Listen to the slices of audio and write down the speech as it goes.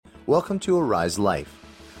Welcome to Arise Life,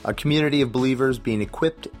 a community of believers being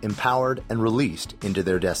equipped, empowered, and released into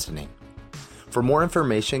their destiny. For more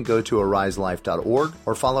information, go to ariselife.org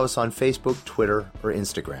or follow us on Facebook, Twitter, or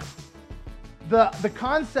Instagram. The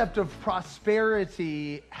concept of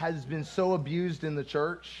prosperity has been so abused in the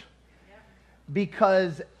church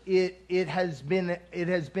because it has been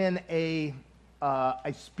a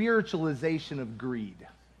spiritualization of greed.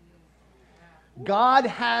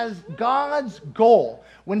 God's goal.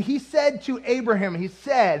 When he said to Abraham, he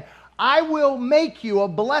said, I will make you a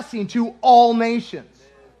blessing to all nations.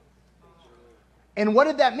 And what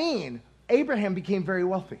did that mean? Abraham became very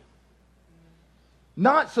wealthy.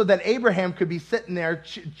 Not so that Abraham could be sitting there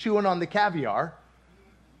chewing on the caviar,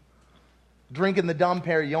 drinking the Dom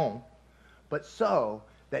Perignon, but so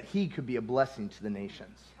that he could be a blessing to the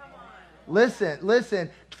nations. Listen,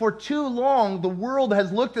 for too long, the world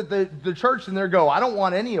has looked at the church and they go, I don't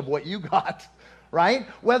want any of what you got, right?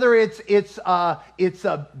 Whether it's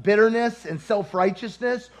bitterness and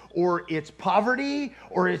self-righteousness, or it's poverty,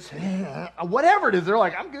 or it's whatever it is. They're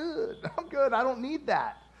like, I'm good, I don't need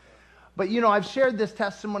that. But I've shared this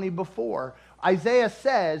testimony before. Isaiah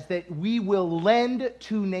says that we will lend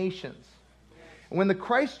to nations. When the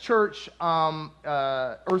Christchurch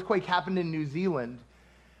earthquake happened in New Zealand,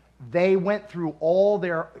 they went through all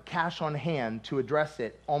their cash on hand to address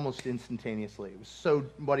it almost instantaneously. It was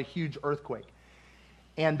what a huge earthquake.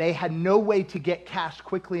 And they had no way to get cash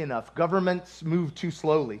quickly enough. Governments moved too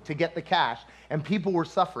slowly to get the cash, and people were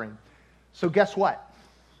suffering. So guess what?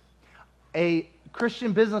 A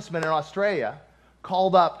Christian businessman in Australia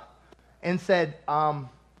called up and said,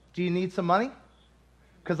 do you need some money?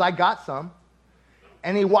 Because I got some.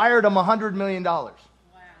 And he wired them $100 million.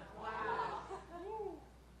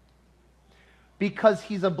 Because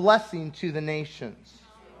he's a blessing to the nations.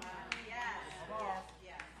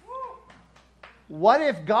 What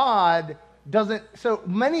if God doesn't? So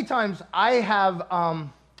many times I have,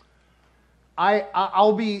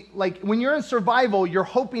 I'll be like, when you're in survival, you're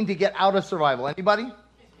hoping to get out of survival. Anybody?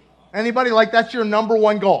 Like that's your number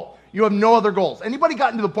one goal? You have no other goals. Anybody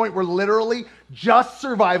gotten to the point where literally just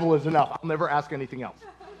survival is enough? I'll never ask anything else.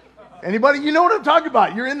 Anybody? You know what I'm talking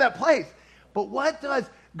about. You're in that place. But what does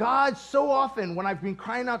God, so often when I've been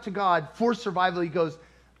crying out to God for survival, he goes,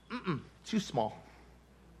 too small.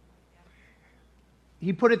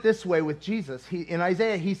 He put it this way with Jesus. In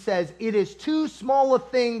Isaiah, he says, it is too small a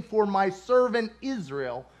thing for my servant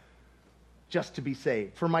Israel just to be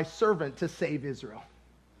saved. For my servant to save Israel.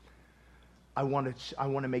 I want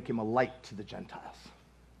to make him a light to the Gentiles.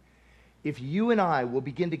 If you and I will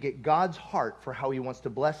begin to get God's heart for how he wants to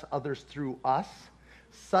bless others through us,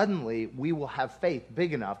 suddenly we will have faith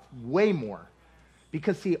big enough, way more.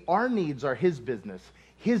 Because see, our needs are his business.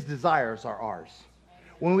 His desires are ours.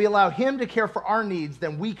 When we allow him to care for our needs,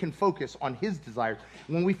 then we can focus on his desires.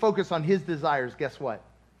 When we focus on his desires, guess what?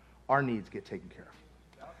 Our needs get taken care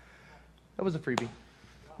of. That was a freebie.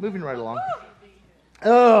 Moving right along.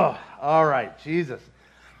 Oh, all right, Jesus.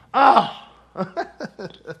 Oh.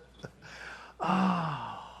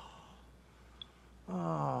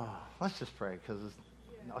 Let's just pray, because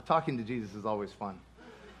talking to Jesus is always fun.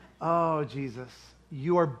 Oh, Jesus,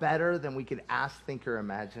 you are better than we could ask, think, or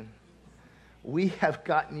imagine. We have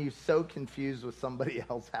gotten you so confused with somebody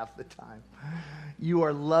else half the time. You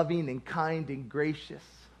are loving and kind and gracious.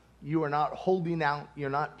 You are not holding out. You're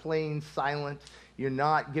not playing silent. You're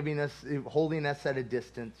not holding us at a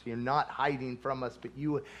distance. You're not hiding from us, but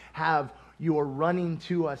you are running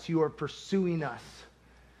to us. You are pursuing us.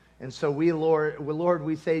 And so Lord,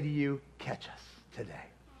 we say to you, catch us today.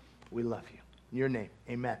 We love you. In your name,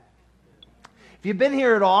 amen. If you've been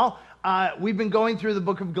here at all, we've been going through the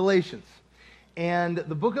book of Galatians. And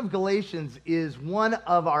the book of Galatians is one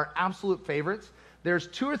of our absolute favorites. There's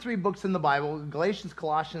 2 or 3 books in the Bible, Galatians,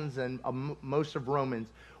 Colossians, and most of Romans,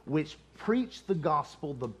 which preach the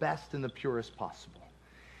gospel the best and the purest possible.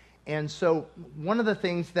 And so one of the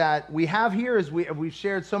things that we have here, is we've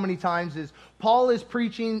shared so many times, is Paul is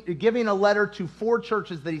giving a letter to 4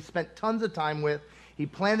 churches that he spent tons of time with. He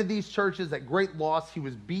planted these churches at great loss. He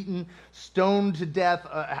was beaten, stoned to death.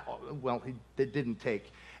 It didn't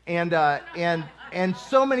take. And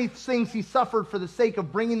so many things he suffered for the sake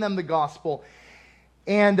of bringing them the gospel.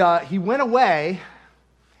 And he went away,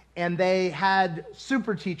 and they had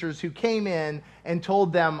super teachers who came in and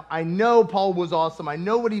told them, I know Paul was awesome. I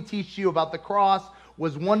know what he teaches you about the cross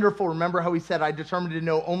was wonderful. Remember how he said, I determined to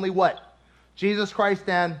know only what? Jesus Christ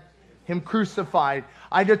and him crucified.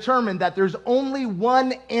 I determined that there's only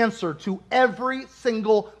one answer to every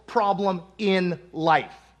single problem in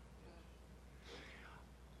life.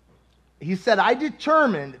 He said, I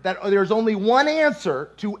determined that there's only one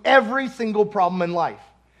answer to every single problem in life,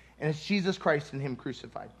 and it's Jesus Christ and him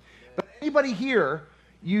crucified. But anybody here,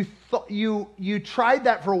 you tried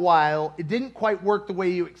that for a while, it didn't quite work the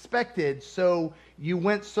way you expected, so you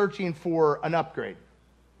went searching for an upgrade.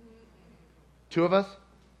 2 of us?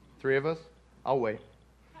 3 of us? I'll wait.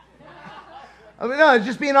 I mean, no,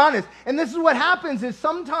 just being honest. And this is what happens is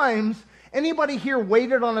sometimes anybody here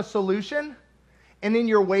waited on a solution, and in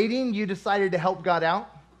your waiting, you decided to help God out?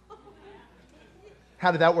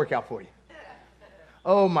 How did that work out for you?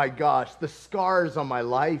 Oh my gosh, the scars on my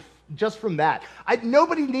life, just from that.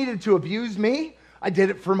 Nobody needed to abuse me. I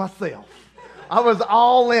did it for myself. I was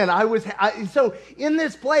all in. So in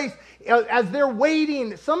this place, as they're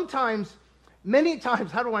waiting, many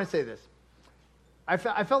times, how do I say this? I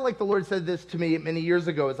felt like the Lord said this to me many years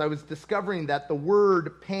ago as I was discovering that the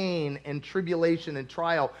word pain and tribulation and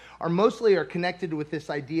trial are connected with this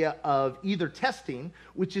idea of either testing,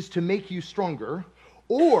 which is to make you stronger,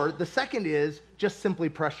 or the second is just simply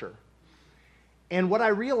pressure. And what I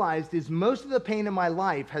realized is most of the pain in my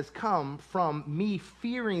life has come from me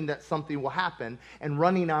fearing that something will happen and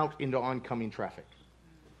running out into oncoming traffic.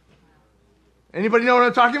 Anybody know what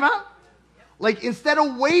I'm talking about? Like instead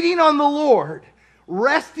of waiting on the Lord,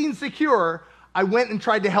 resting secure, I went and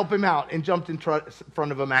tried to help him out and jumped in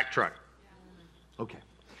front of a Mack truck. Okay.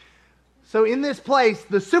 So in this place,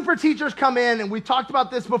 the super teachers come in, and we talked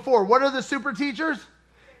about this before. What are the super teachers?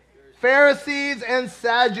 Pharisees and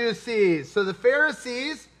Sadducees. So the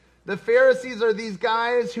Pharisees are these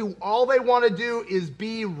guys who all they want to do is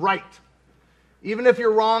be right. Even if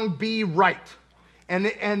you're wrong, be right. And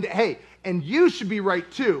hey, and you should be right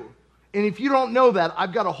too. And if you don't know that,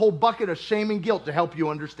 I've got a whole bucket of shame and guilt to help you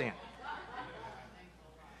understand.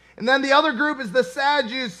 And then the other group is the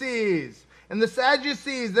Sadducees. And the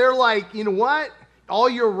Sadducees, they're like, you know what? All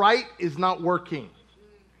your right is not working.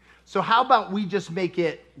 So how about we just make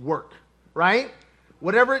it work, right?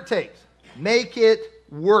 Whatever it takes, make it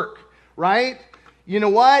work, right? You know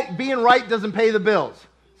what? Being right doesn't pay the bills.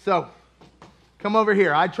 So come over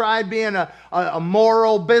here. I tried being a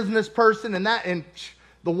moral business person and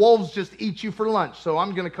the wolves just eat you for lunch. So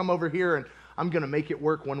I'm going to come over here and I'm going to make it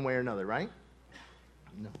work one way or another, right?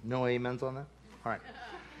 No amens on that? All right.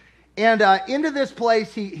 And into this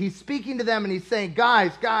place, he's speaking to them and he's saying,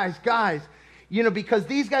 guys, you know, because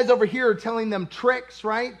these guys over here are telling them tricks,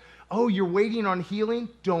 right? Oh, you're waiting on healing?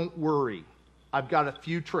 Don't worry. I've got a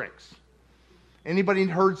few tricks. Anybody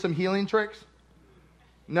heard some healing tricks?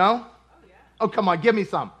 No? Oh, come on, give me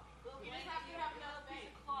some.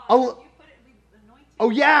 Oh,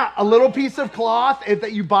 yeah, a little piece of cloth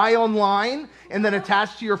that you buy online and then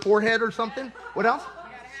attach to your forehead or something. What else?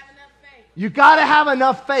 You got to have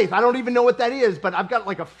enough faith. I don't even know what that is, but I've got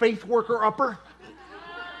like a faith worker upper.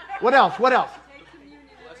 What else?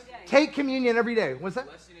 Take communion every day. What's that?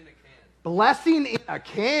 Blessing in a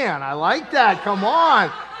can. I like that. Come on.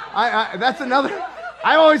 That's another.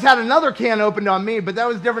 I always had another can opened on me, but that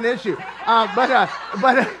was a different issue. I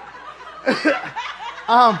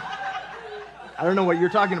don't know what you're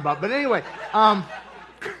talking about, but anyway.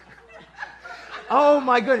 Oh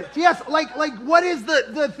my goodness. Yes, like what is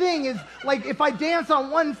the thing is, like if I dance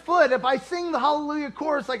on one foot, if I sing the hallelujah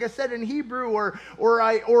chorus like I said in Hebrew, or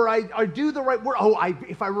I do the right word. Oh,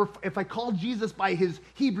 if I call Jesus by his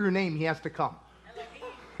Hebrew name, he has to come.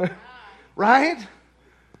 Right?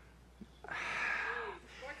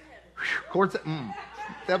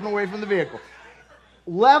 Stepping away from the vehicle.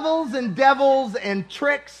 Levels and devils and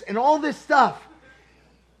tricks and all this stuff.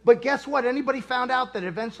 But guess what? Anybody found out that it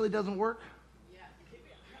eventually doesn't work?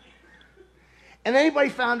 And anybody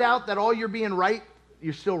found out that all you're being right,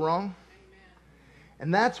 you're still wrong?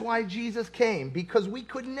 And that's why Jesus came, because we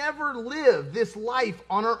could never live this life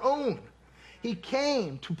on our own. He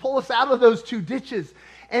came to pull us out of those 2 ditches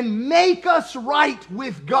and make us right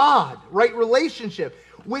with God, right relationship,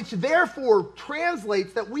 which therefore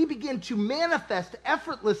translates that we begin to manifest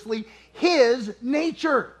effortlessly his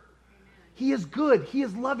nature. He is good, he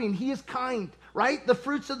is loving, he is kind, right? The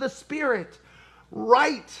fruits of the Spirit,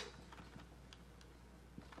 right?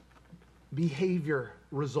 Behavior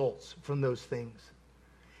results from those things.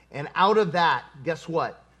 And out of that, guess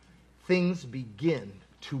what? Things begin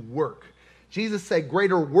to work. Jesus said,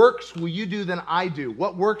 greater works will you do than I do.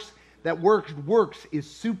 What works? That works is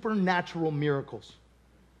supernatural miracles.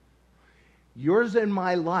 Yours and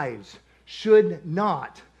my lives should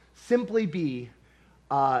not simply be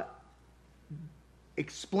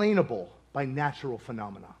explainable by natural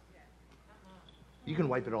phenomena. You can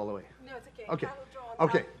wipe it all away. No, it's okay. Okay.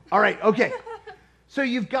 Okay. All right. Okay. So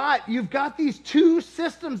you've got these two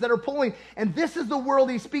systems that are pulling, and this is the world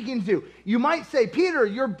he's speaking to. You might say, Peter,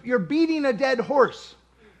 you're beating a dead horse.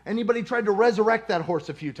 Anybody tried to resurrect that horse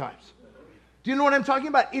a few times? Do you know what I'm talking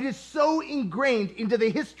about? It is so ingrained into the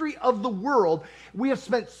history of the world. We have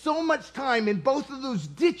spent so much time in both of those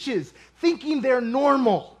ditches thinking they're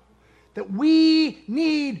normal that we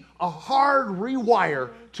need a hard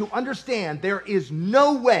rewire to understand there is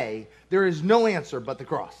no way, there is no answer but the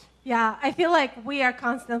cross. Yeah, I feel like we are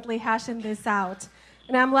constantly hashing this out.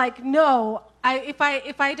 And I'm like, no, if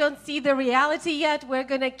I don't see the reality yet, we're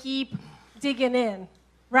going to keep digging in,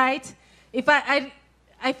 right?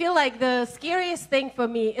 I feel like the scariest thing for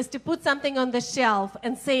me is to put something on the shelf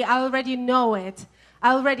and say, I already know it,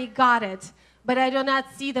 I already got it, but I do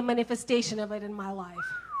not see the manifestation of it in my life.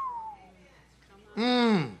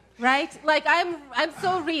 Right? Like, I'm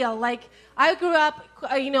so real. Like, I grew up,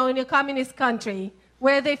 in a communist country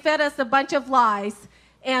where they fed us a bunch of lies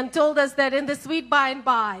and told us that in the sweet by and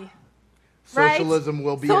by, socialism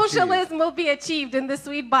will be achieved in the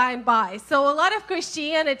sweet by and by. So a lot of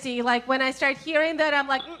Christianity, like when I start hearing that, I'm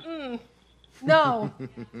like, no,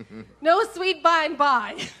 no sweet by and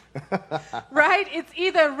by, right? It's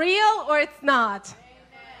either real or it's not.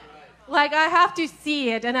 Like, I have to see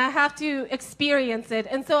it and I have to experience it.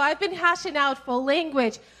 And so I've been hashing out for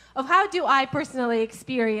language of how do I personally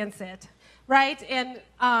experience it, right? And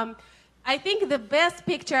I think the best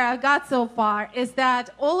picture I got so far is that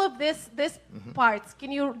all of this parts.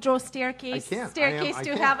 Can you draw staircase? I can. Staircase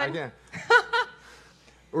to heaven. I can.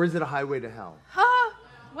 Or is it a highway to hell?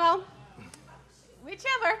 Well,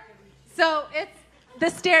 whichever. So it's the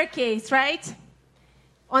staircase, right?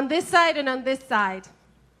 On this side and on this side.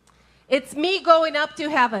 It's me going up to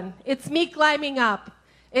heaven. It's me climbing up.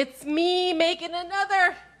 It's me making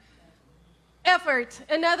another effort,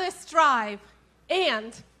 another strive.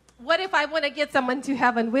 And what if I want to get someone to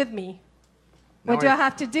heaven with me? What do I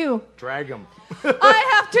have to do? Drag them.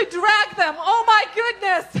 I have to drag them. Oh, my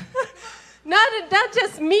goodness. Not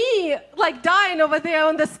just me, like, dying over there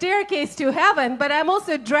on the staircase to heaven, but I'm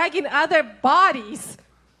also dragging other bodies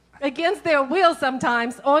against their will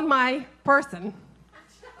sometimes on my person.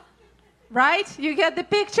 Right? You get the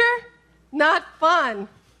picture? Not fun.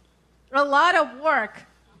 A lot of work.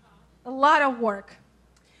 A lot of work.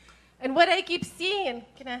 And what I keep seeing,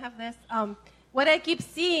 can I have this? What I keep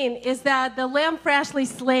seeing is that the Lamb freshly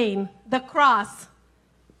slain, the cross,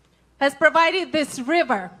 has provided this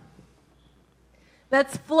river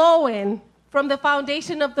that's flowing from the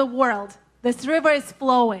foundation of the world. This river is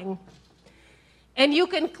flowing. And you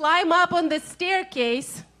can climb up on this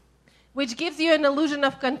staircase, which gives you an illusion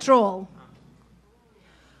of control.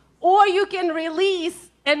 Or you can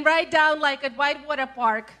release and ride down like at Whitewater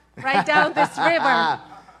Park, ride down this river.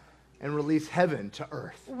 And release heaven to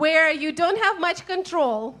earth. Where you don't have much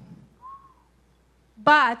control,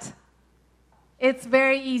 but it's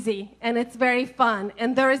very easy and it's very fun.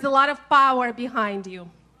 And there is a lot of power behind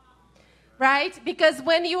you. Right? Because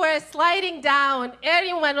when you are sliding down,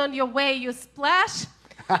 anyone on your way, you splash.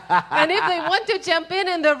 And if they want to jump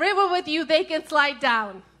in the river with you, they can slide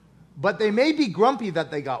down. But they may be grumpy that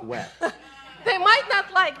they got wet. They might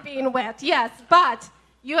not like being wet, yes, but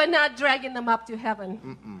you are not dragging them up to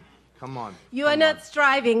heaven. Come on. You are not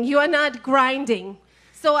striving. You are not grinding.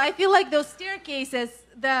 So I feel like those staircases,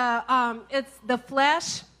 it's the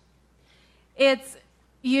flesh. It's,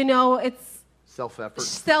 it's self-effort.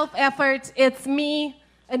 Self-effort. It's me.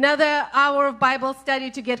 Another hour of Bible study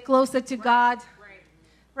to get closer to God.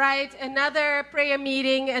 Right? Another prayer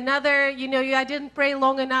meeting. Another, I didn't pray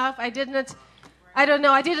long enough. I didn't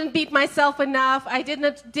beat myself enough. I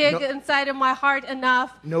didn't dig inside of my heart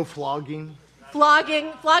enough. No flogging.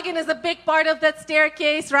 Flogging is a big part of that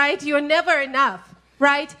staircase, right? You're never enough,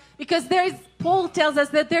 right? Because Paul tells us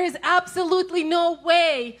that there is absolutely no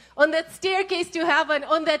way on that staircase to heaven,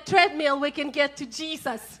 on that treadmill, we can get to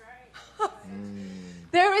Jesus.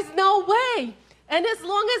 There is no way. And as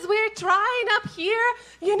long as we're trying up here,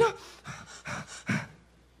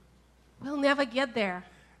 we'll never get there.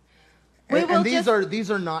 And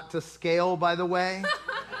these are not to scale, by the way.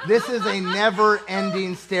 This is a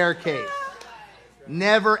never-ending staircase.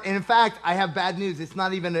 Never. And in fact, I have bad news. It's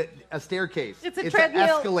not even a staircase. It's an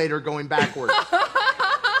escalator going backwards.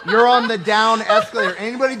 You're on the down escalator.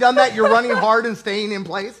 Anybody done that? You're running hard and staying in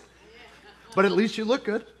place? But at least you look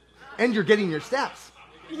good. And you're getting your steps.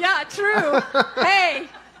 Yeah, true. Hey,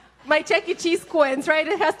 my Chuck E. Cheese coins, right?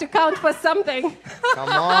 It has to count for something. Come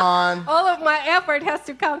on. All of my effort has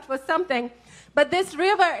to count for something. But this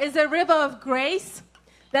river is a river of grace.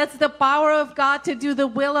 That's the power of God to do the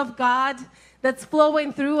will of God that's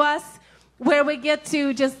flowing through us, where we get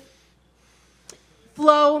to just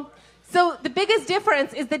flow. So the biggest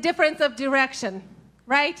difference is the difference of direction,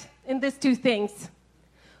 right? In these two things.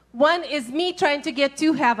 One is me trying to get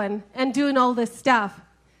to heaven and doing all this stuff.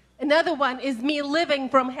 Another one is me living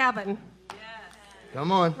from heaven.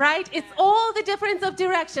 Come on. Right? It's all the difference of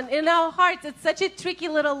direction. In our hearts, it's such a tricky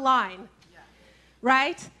little line.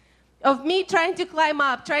 Right? Of me trying to climb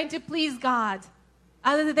up, trying to please God,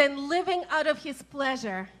 other than living out of his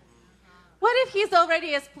pleasure. What if he's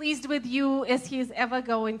already as pleased with you as he's ever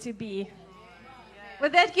going to be?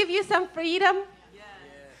 Would that give you some freedom?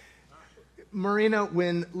 Marina,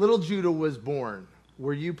 when little Judah was born,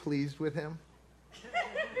 were you pleased with him?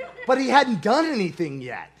 But he hadn't done anything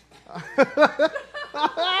yet.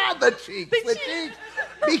 The cheeks.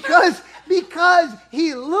 Because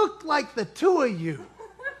he looked like the two of you.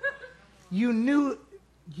 You knew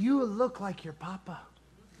you look like your papa.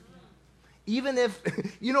 Even if,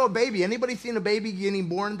 you know, a baby, anybody seen a baby getting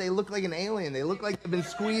born? They look like an alien. They look like they've been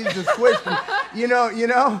squeezed and squished. And, you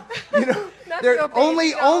know.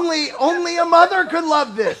 Only a mother could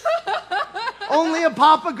love this. Only a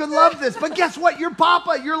papa could love this. But guess what? Your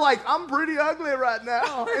papa, you're like, I'm pretty ugly right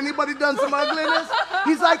now. Anybody done some ugliness?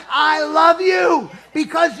 He's like, I love you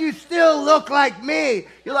because you still look like me.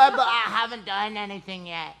 You're like, but I haven't done anything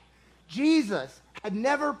yet. Jesus had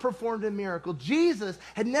never performed a miracle. Jesus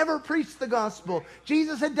had never preached the gospel.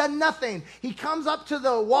 Jesus had done nothing. He comes up to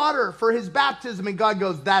the water for his baptism, and God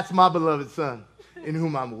goes, that's my beloved son, in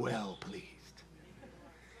whom I'm well pleased.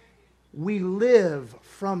 We live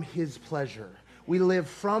from his pleasure. We live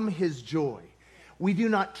from his joy. We do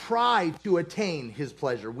not try to attain his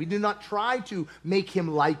pleasure. We do not try to make him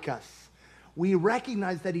like us. We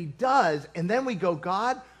recognize that he does, and then we go,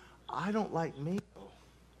 God, I don't like me.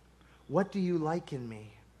 What do you like in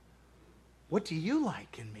me? What do you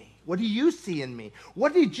like in me? What do you see in me?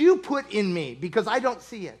 What did you put in me? Because I don't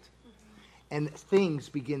see it. And things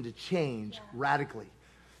begin to change radically.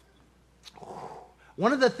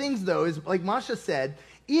 One of the things, though, is, like Masha said,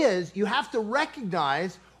 is you have to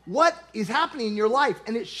recognize what is happening in your life.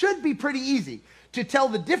 And it should be pretty easy to tell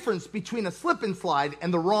the difference between a slip and slide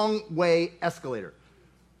and the wrong way escalator.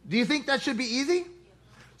 Do you think that should be easy?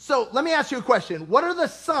 So let me ask you a question. What are the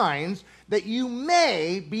signs that you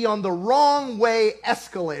may be on the wrong way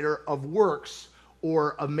escalator of works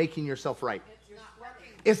or of making yourself right?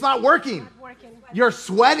 It's not working. You're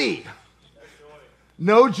sweaty.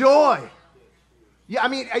 No joy. Yeah, I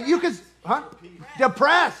mean, you could,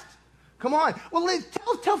 depressed. Come on. Well, Liz,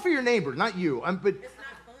 tell for your neighbor, not you. But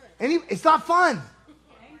it's not fun.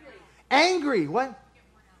 Angry. What?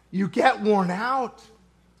 You get worn out.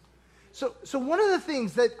 So one of the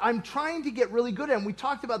things that I'm trying to get really good at, and we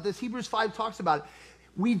talked about this, Hebrews 5 talks about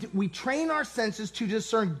it, we train our senses to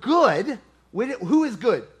discern good. Who is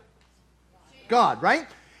good? God, right?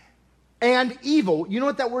 And evil. You know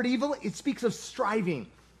what that word evil? It speaks of striving,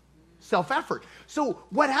 self-effort. So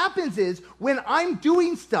what happens is when I'm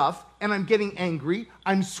doing stuff and I'm getting angry,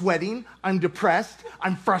 I'm sweating, I'm depressed,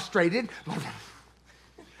 I'm frustrated,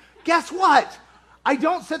 guess what? I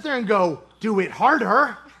don't sit there and go, do it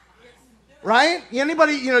harder. Right?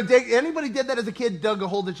 Anybody did that as a kid, dug a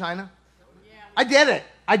hole to China? Yeah. I did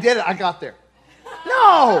it. I got there.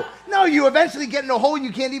 No, you eventually get in a hole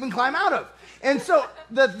you can't even climb out of. And so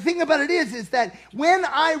the thing about it is that when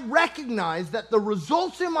I recognize that the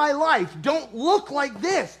results in my life don't look like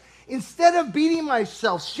this, instead of beating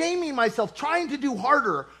myself, shaming myself, trying to do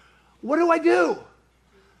harder, what do?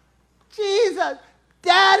 Jesus,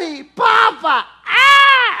 Daddy, Papa,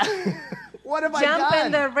 What have I done? Jump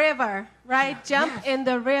in the river, right? Jump in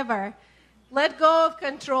the river. Let go of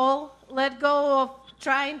control. Let go of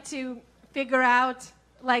trying to figure out,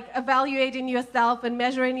 like evaluating yourself and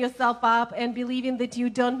measuring yourself up and believing that you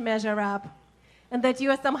don't measure up and that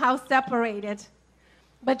you are somehow separated.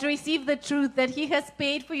 But receive the truth that he has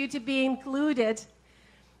paid for you to be included,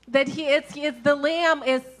 that the lamb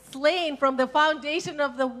is slain from the foundation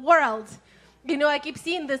of the world. You know, I keep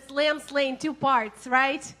seeing this lamb slain 2 parts,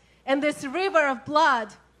 right? And this river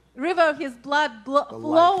of his blood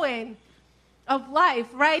flowing of life,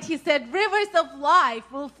 right? He said, rivers of life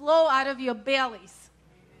will flow out of your bellies,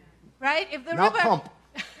 right? If the not river, pump.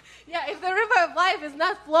 Yeah, if the river of life is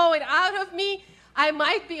not flowing out of me, I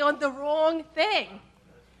might be on the wrong thing,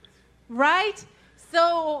 right?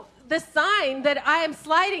 So the sign that I am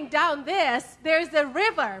sliding down there's a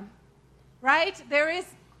river, right? There is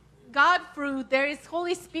God fruit, there is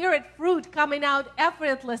Holy Spirit fruit coming out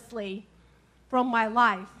effortlessly from my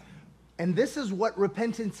life. And this is what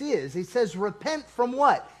repentance is. It says repent from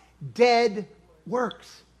what? Dead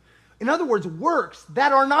works. In other words, works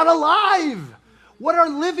that are not alive. What are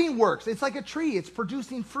living works? It's like a tree. It's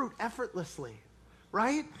producing fruit effortlessly.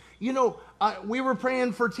 right? You know, we were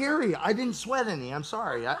praying for Terry. I didn't sweat any. I'm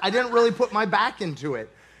sorry. I didn't really put my back into it.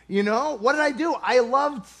 You know, what did I do? I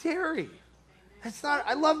loved Terry.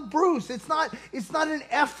 I love Bruce. It's not an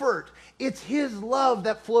effort. It's his love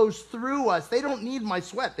that flows through us. They don't need my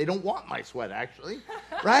sweat. They don't want my sweat, actually.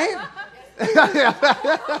 Right?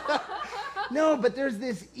 No, but there's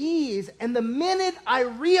this ease. And the minute I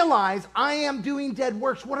realize I am doing dead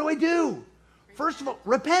works, what do? First of all,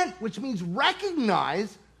 repent, which means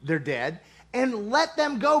recognize they're dead and let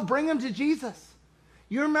them go. Bring them to Jesus.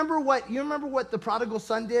 You remember what the prodigal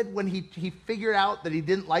son did when he figured out that he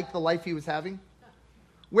didn't like the life he was having?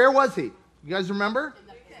 Where was he? You guys remember?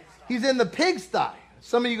 He's in the pigsty.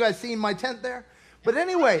 Some of you guys seen my tent there? But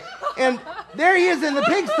anyway, and there he is in the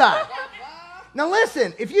pigsty. Now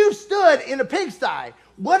listen, if you stood in a pigsty,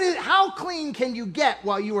 how clean can you get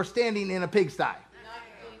while you are standing in a pigsty? Not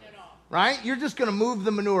clean at all. Right? You're just going to move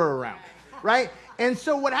the manure around, right? And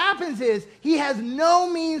so what happens is he has no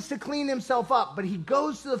means to clean himself up, but he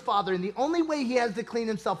goes to the Father, and the only way he has to clean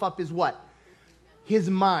himself up is what? His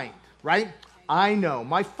mind, right? I know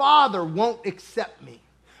my Father won't accept me.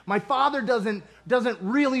 My Father doesn't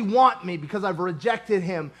really want me because I've rejected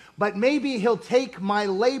him, but maybe he'll take my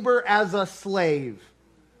labor as a slave.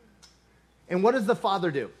 And what does the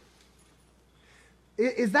Father do?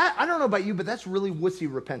 Is that, I don't know about you, but that's really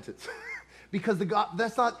wussy repentance. Because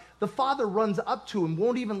the Father runs up to him,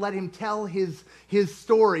 won't even let him tell his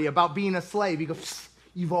story about being a slave. He goes,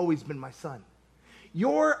 you've always been my son.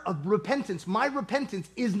 Your repentance, my repentance,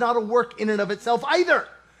 is not a work in and of itself either.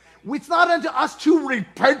 It's not unto us to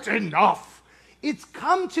repent enough. It's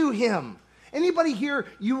come to him. Anybody here,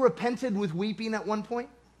 you repented with weeping at one point?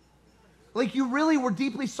 Like you really were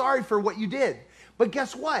deeply sorry for what you did. But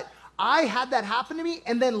guess what? I had that happen to me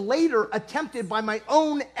and then later attempted by my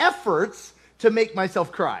own efforts to make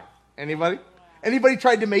myself cry. Anybody? Anybody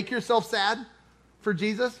tried to make yourself sad for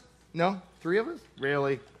Jesus? No? 3 of us?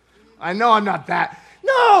 Really? I know I'm not that.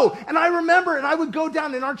 No! And I remember, and I would go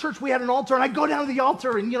down, in our church we had an altar, and I'd go down to the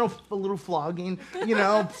altar and, a little flogging,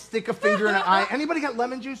 stick a finger in an eye. Anybody got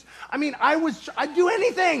lemon juice? I mean, I'd do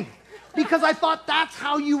anything because I thought that's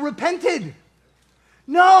how you repented.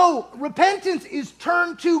 No, repentance is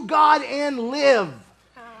turn to God and live.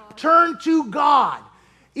 Turn to God.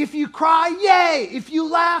 If you cry, yay. If you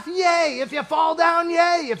laugh, yay. If you fall down,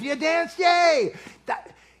 yay. If you dance, yay.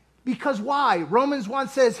 Because why? Romans 1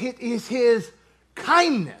 says it is his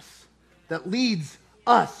kindness that leads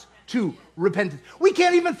us to repentance. We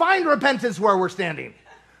can't even find repentance where we're standing.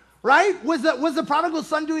 Right? Was the prodigal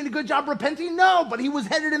son doing a good job repenting? No, but he was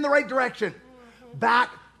headed in the right direction.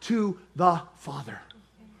 Back to the Father.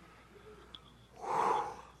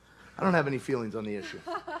 I don't have any feelings on the issue.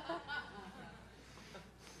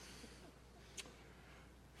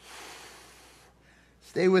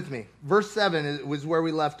 Stay with me. Verse 7 was where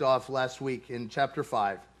we left off last week in chapter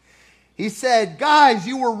 5. He said, guys,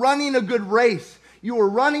 you were running a good race. You were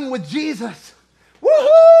running with Jesus.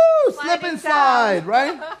 Woohoo! Slip and slide,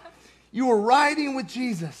 right? You were riding with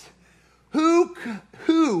Jesus. Who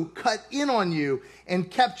cut in on you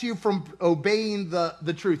and kept you from obeying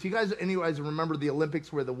the truth? Any of you guys remember the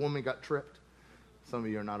Olympics where the woman got tripped? Some of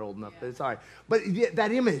you are not old enough, but it's all right. But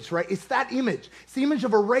that image, right? It's that image. It's the image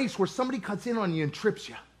of a race where somebody cuts in on you and trips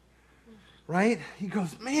you, right? He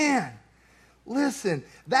goes, man, listen,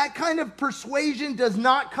 that kind of persuasion does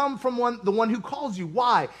not come from the one who calls you.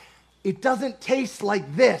 Why? It doesn't taste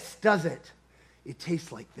like this, does it? It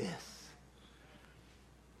tastes like this.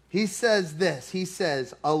 He says this. He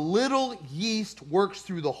says, a little yeast works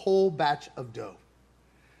through the whole batch of dough.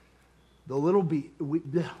 The little beast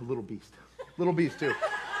too.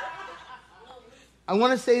 I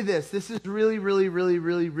want to say this. This is really, really, really,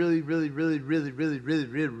 really, really, really, really, really, really, really,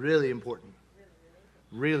 really, really important.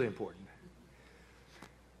 Really important.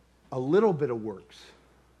 A little bit of works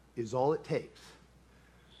is all it takes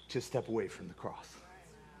to step away from the cross.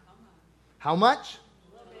 How much?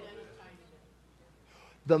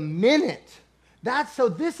 The minute.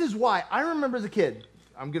 This is why. I remember as a kid,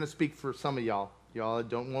 I'm going to speak for some of y'all. Y'all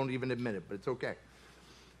won't even admit it, but it's okay.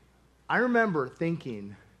 I remember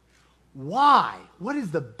thinking, why? What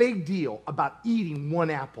is the big deal about eating one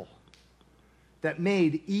apple that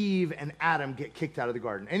made Eve and Adam get kicked out of the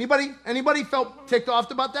garden? Anybody felt ticked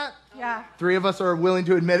off about that? Yeah. 3 of us are willing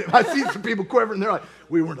to admit it. I see some people quivering. They're like,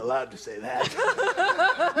 we weren't allowed to say that.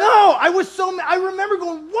 No, I remember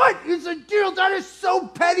going, what is the deal? That is so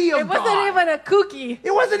petty of God. It wasn't even a cookie.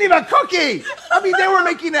 It wasn't even a cookie. I mean, they were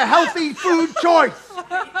making a healthy food choice.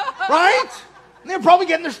 Right? And they're probably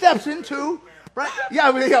getting their steps in too. Right? Yeah.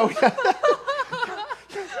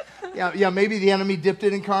 Yeah, maybe the enemy dipped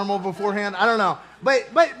it in caramel beforehand. I don't know.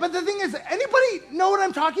 But the thing is, anybody know what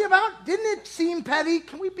I'm talking about? Didn't it seem petty?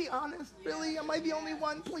 Can we be honest? Really? Am I the only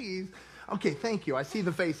one? Please. Okay, thank you. I see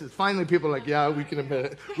the faces. Finally, people are like, yeah, we can admit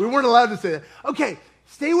it. We weren't allowed to say that. Okay,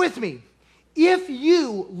 stay with me. If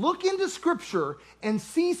you look into Scripture and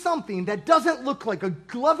see something that doesn't look like a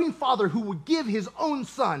loving father who would give his own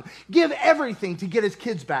son, give everything to get his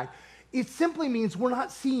kids back, it simply means we're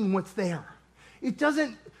not seeing what's there. It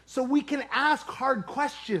doesn't, so we can ask hard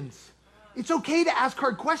questions. It's okay to ask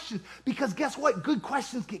hard questions because guess what? Good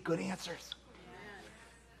questions get good answers.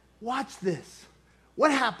 Watch this.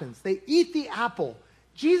 What happens? They eat the apple.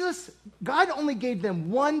 God only gave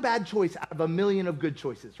them one bad choice out of a million of good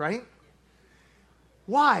choices, right?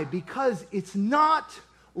 Why? Because it's not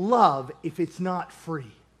love if it's not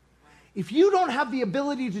free. If you don't have the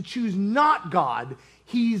ability to choose not God,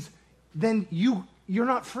 then you're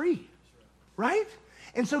not free, right?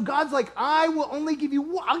 And so God's like, I'll only give you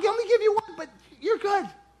one, but you're good.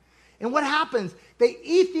 And what happens? They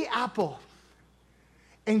eat the apple.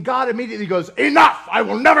 And God immediately goes, enough, I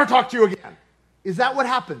will never talk to you again. Is that what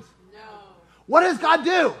happens? No. What does God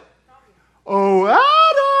do? Oh,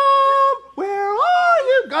 Adam, where are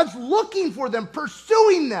you? God's looking for them,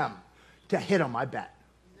 pursuing them to hit them, I bet.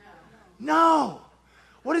 No.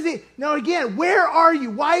 What is he? No, again, where are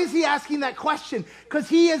you? Why is he asking that question? Because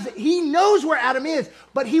he knows where Adam is,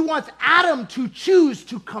 but he wants Adam to choose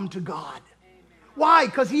to come to God. Amen. Why?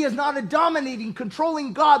 Because he is not a dominating,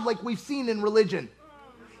 controlling God like we've seen in religion.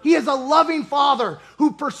 He is a loving father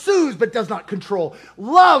who pursues but does not control,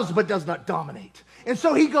 loves but does not dominate. And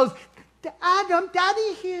so he goes, Adam,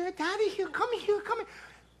 daddy here, come here.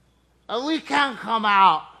 We can't come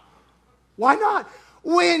out. Why not?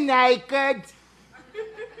 We're naked.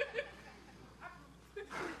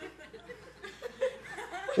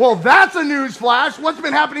 Well, that's a news flash. What's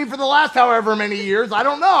been happening for the last however many years? I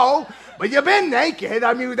don't know. But you've been naked.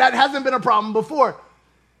 I mean, that hasn't been a problem before.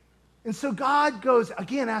 And so God goes,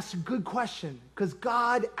 again, asks a good question. Because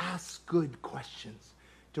God asks good questions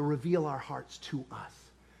to reveal our hearts to us.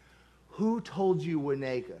 Who told you we're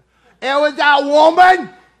naked? It was that woman.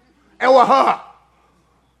 It was her.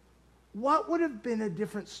 What would have been a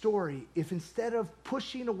different story if instead of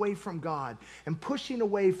pushing away from God and pushing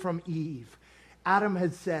away from Eve, Adam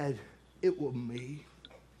had said, it was me.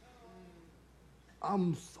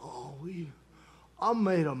 I'm sorry. I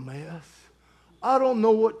made a mess. I don't know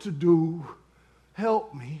what to do.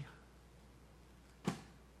 Help me. A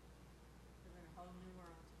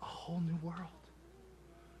whole new world.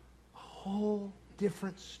 A whole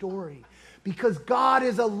different story. Because God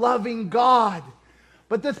is a loving God.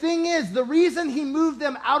 But the thing is, the reason he moved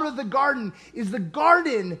them out of the garden is the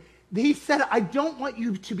garden, he said, I don't want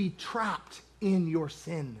you to be trapped in your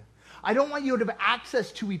sin. I don't want you to have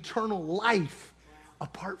access to eternal life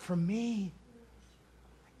apart from me.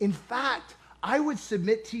 In fact, I would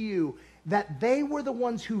submit to you that they were the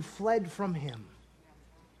ones who fled from him.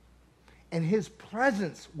 And his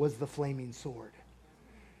presence was the flaming sword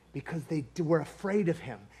because they were afraid of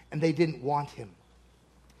him and they didn't want him.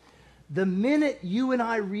 The minute you and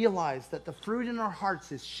I realize that the fruit in our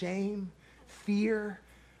hearts is shame, fear,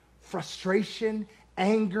 frustration,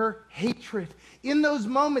 anger, hatred, in those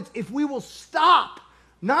moments, if we will stop,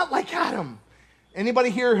 not like Adam. Anybody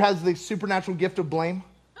here has the supernatural gift of blame?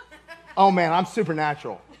 Oh man, I'm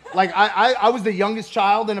supernatural. Like I was the youngest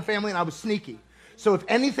child in a family and I was sneaky. So if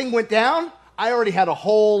anything went down, I already had a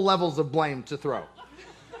whole levels of blame to throw.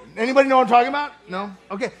 Anybody know what I'm talking about? No?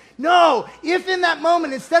 Okay. No, if in that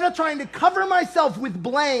moment, instead of trying to cover myself with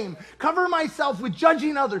blame, cover myself with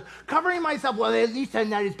judging others, covering myself, well, at least I'm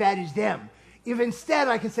not as bad as them. If instead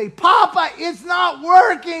I can say, Papa, it's not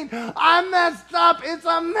working. I messed up. It's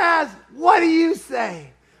a mess. What do you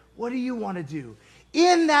say? What do you want to do?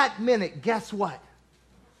 In that minute, guess what?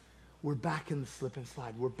 We're back in the slip and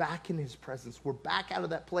slide. We're back in his presence. We're back out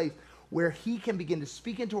of that place where he can begin to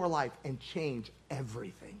speak into our life and change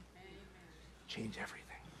everything. Amen. Change everything.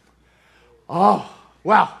 Oh,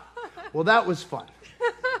 wow. Well, that was fun.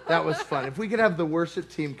 That was fun. If we could have the worship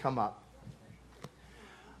team come up.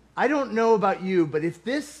 I don't know about you, but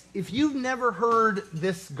if you've never heard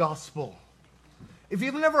this gospel, if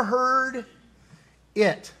you've never heard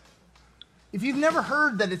it, if you've never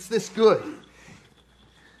heard that it's this good,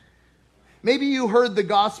 maybe you heard the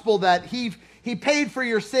gospel that he paid for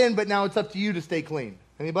your sin, but now it's up to you to stay clean.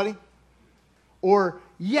 Anybody? Or,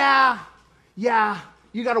 yeah,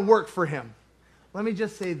 you got to work for him. Let me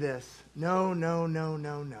just say this. No.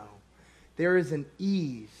 There is an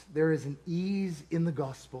ease. There is an ease in the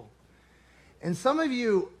gospel. And some of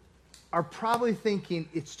you are probably thinking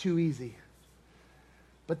it's too easy.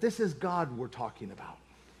 But this is God we're talking about.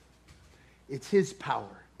 It's his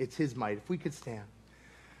power. It's his might. If we could stand.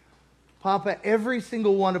 Papa, every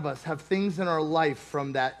single one of us have things in our life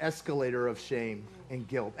from that escalator of shame and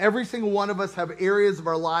guilt. Every single one of us have areas of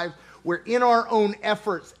our lives where in our own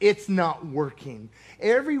efforts, it's not working.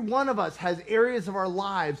 Every one of us has areas of our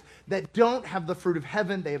lives that don't have the fruit of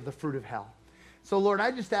heaven, they have the fruit of hell. So Lord,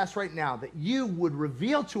 I just ask right now that you would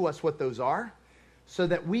reveal to us what those are so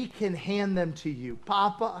that we can hand them to you.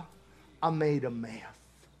 Papa, I made a mess.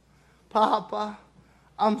 Papa,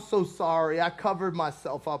 I'm so sorry. I covered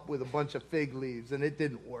myself up with a bunch of fig leaves and it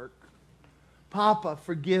didn't work. Papa,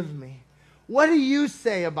 forgive me. What do you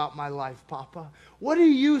say about my life, Papa? What do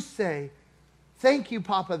you say? Thank you,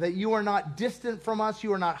 Papa, that you are not distant from us.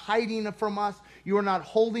 You are not hiding from us. You are not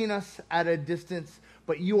holding us at a distance,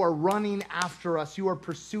 but you are running after us. You are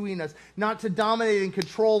pursuing us, not to dominate and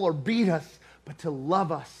control or beat us, but to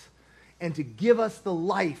love us and to give us the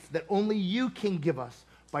life that only you can give us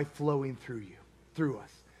by flowing through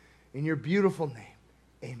us. In your beautiful name,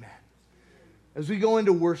 amen. As we go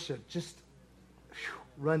into worship, just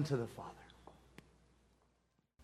run to the Father.